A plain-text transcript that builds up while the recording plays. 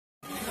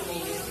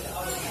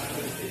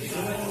Good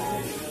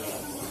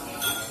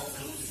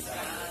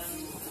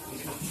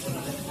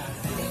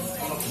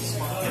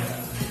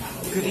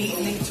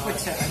evening,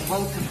 Twitter, and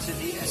welcome to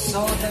the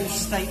Asado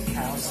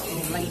Steakhouse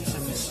in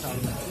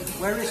Leytonstone.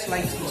 Where is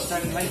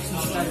Leytonstone?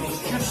 Leytonstone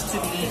is just to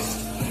the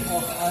east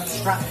of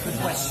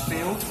Stratford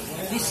Westfield.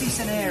 This is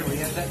an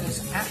area that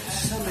has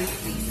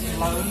absolutely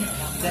flown.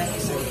 There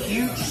is a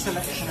huge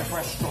selection of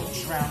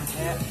restaurants around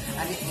here,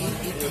 and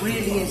it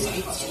really is,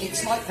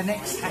 it's like the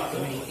next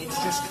Hackney. It's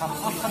just come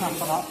up and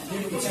up and up.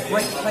 It's a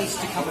great place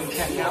to come and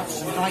check out.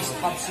 Some nice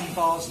pubs and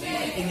bars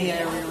in the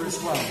area as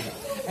well.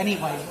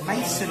 Anyway,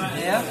 Mason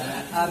here,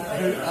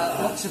 who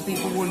lots of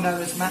people will know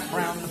as Matt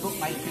Brown, the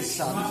bookmaker's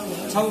son,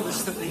 told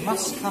us that we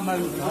must come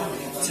over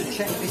to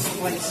check this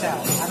place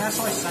out. And as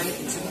I say,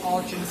 it's an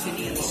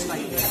Argentinian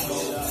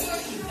steakhouse.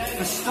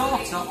 For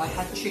starter, I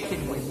had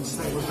chicken wings.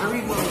 They were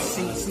very well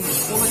seasoned. The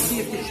quality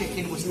of the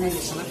chicken was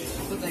excellent,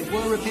 but they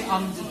were a bit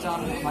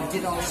underdone. I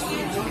did ask for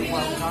them to be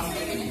well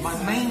done. My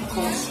main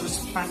course was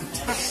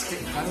fantastic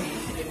though.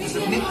 It was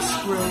a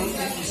mixed grill.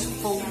 It was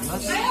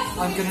faultless.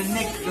 I'm going to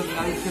neg them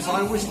though, because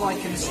I always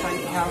like in a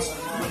steakhouse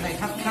when they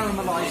have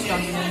caramelised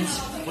onions,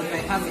 when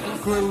they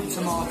have grilled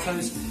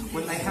tomatoes,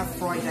 when they have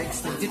fried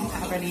eggs. They didn't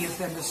have any of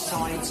them as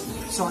sides,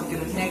 so I'm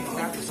going to neg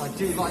that because I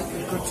do like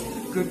a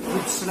good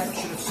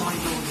selection of side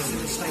orders in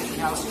the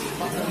steakhouse.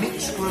 But the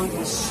mixed grill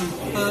was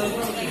superb.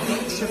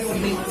 Each of the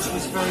meats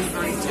was very,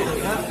 very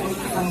tender,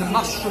 and the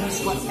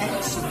mushrooms were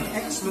excellent,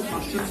 excellent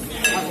mushrooms.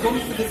 I've gone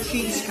for the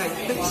cheesecake,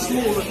 a bit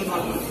smaller than I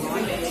would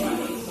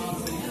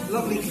like.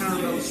 Lovely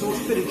caramel sauce,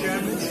 bit of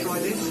jam. Let's try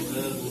this.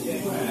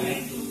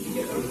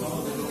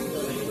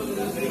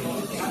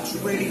 That's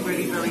really,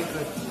 really very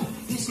good.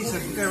 This is a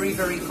very,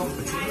 very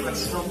competent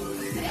restaurant.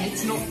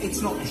 It's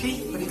not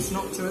cheap, but it's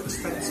not too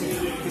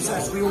expensive, because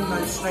as we all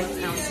know,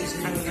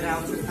 steakhouses can get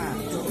out of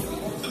hand.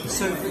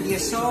 So for the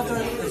Asado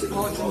as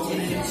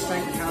Argentinian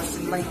steakhouse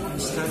in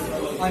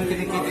Leytonstone, I'm going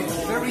to give it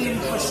a very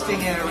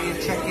interesting area.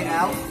 Check it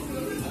out.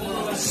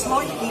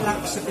 Slightly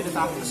lacks a bit of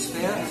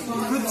atmosphere,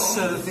 good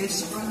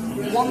service,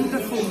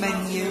 wonderful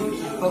menu,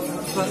 but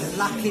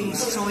lacking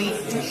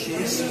side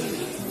dishes.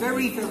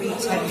 Very, very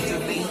tender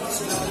meat,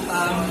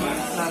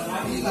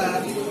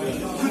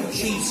 good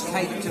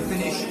cheesecake to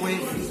finish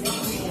with,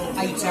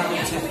 8 out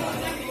of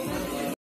 10.